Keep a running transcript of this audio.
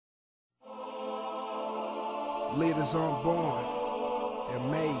Leaders aren't born, they're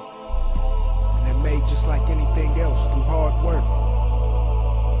made. And they're made just like anything else, through hard work.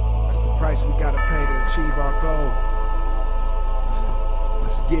 That's the price we gotta pay to achieve our goal.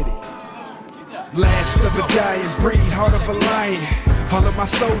 Let's get it. Last of a dying breed, heart of a lion. All of my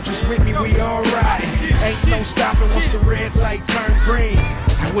soldiers with me, we all riding. Ain't no stopping once the red light turn green.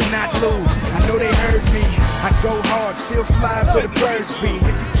 I would not lose, I know they heard me. I go hard, still fly where the birds be.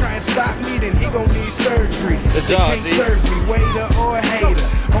 If you try and stop me, then he gon' need surgery. They can't serve me, waiter or hater.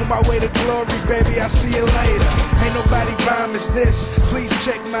 On my way to glory, baby, I'll see you later. Ain't nobody bomb as this. Please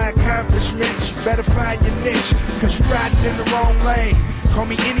check my accomplishments. You better find your niche, cause you riding in the wrong lane. Call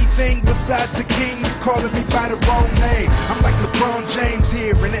me anything besides a king, you calling me by the wrong name. I'm like LeBron James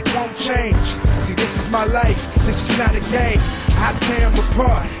here, and it won't change. See, this is my life, this is not a game. I tear them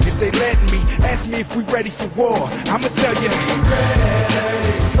apart if they let me. Ask me if we ready for war, I'ma tell you, we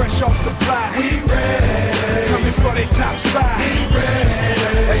ready. Fresh off the block, we ready. Coming for that top spot, we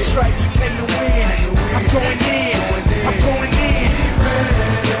ready. That's right, we came to win. I'm going in, I'm going in.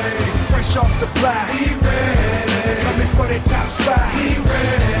 Fresh off the block, we ready. Coming for that top spot, we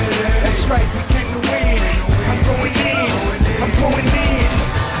ready. That's right, we came to win. I'm going in, I'm going in.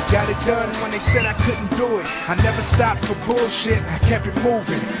 Got it done when they said I couldn't do it. I never stopped for bullshit, I kept it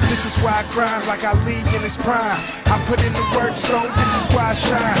moving. This is why I grind like I lead in his prime. I put in the work, so this is why I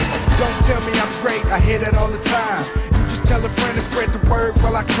shine. Don't tell me I'm great, I hear that all the time. You just tell a friend to spread the word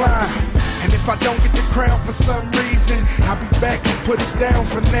while I climb. And if I don't get the crown for some reason, I'll be back and put it down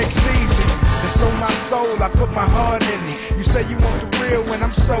for next season. That's on my soul, I put my heart in it. You say you want the real when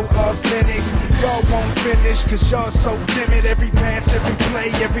I'm so authentic. Y'all won't finish, cause y'all so timid. Every pass, every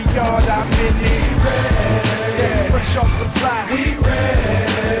play, every yard I'm in it. Yeah, fresh off the block, we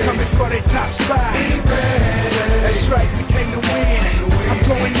ready. Coming for that top spot, we ready. That's right, we came to win. I'm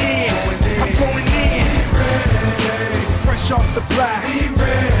going in, I'm going in. Fresh off the block, we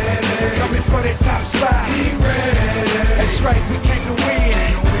ready. Coming for that top spot, we ready. That's right, we came to win.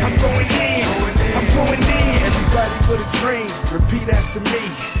 I'm going in, I'm going in. Everybody with a dream, repeat after me.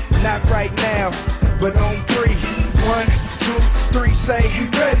 Not right now, but on three. 1, 2, 3, say we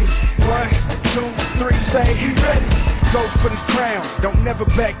ready. 1, 2, 3, say we ready. Go for the crown, don't never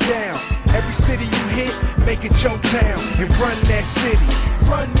back down. Every city you hit, make it your town. And run that city,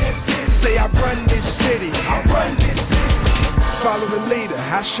 run that city. Say I run this city, I run this city. Follow the leader,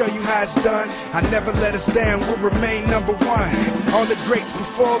 I'll show you how it's done. I never let us down, we'll remain number one. All the greats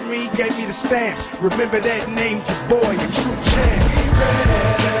before me gave me the stamp. Remember that name, your boy, a true champ. We ready.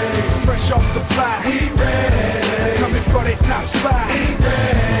 Fresh off the block, we ready. Coming for that top spot, we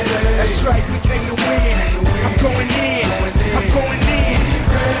ready. That's right, we came to win. I'm going in, I'm going in.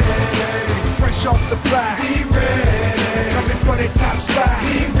 Fresh off the block, we ready. Coming for that top spot,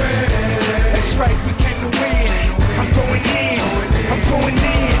 we ready. That's right, we came to win. I'm going in, I'm going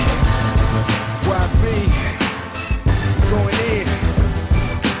in. YB, going in.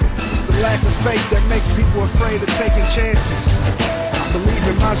 It's the lack of faith that makes people afraid of taking chances. I believe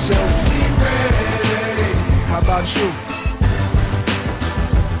in myself. How about you?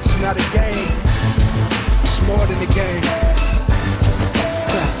 It's not a game, it's more than a game.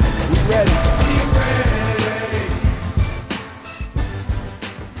 We ready.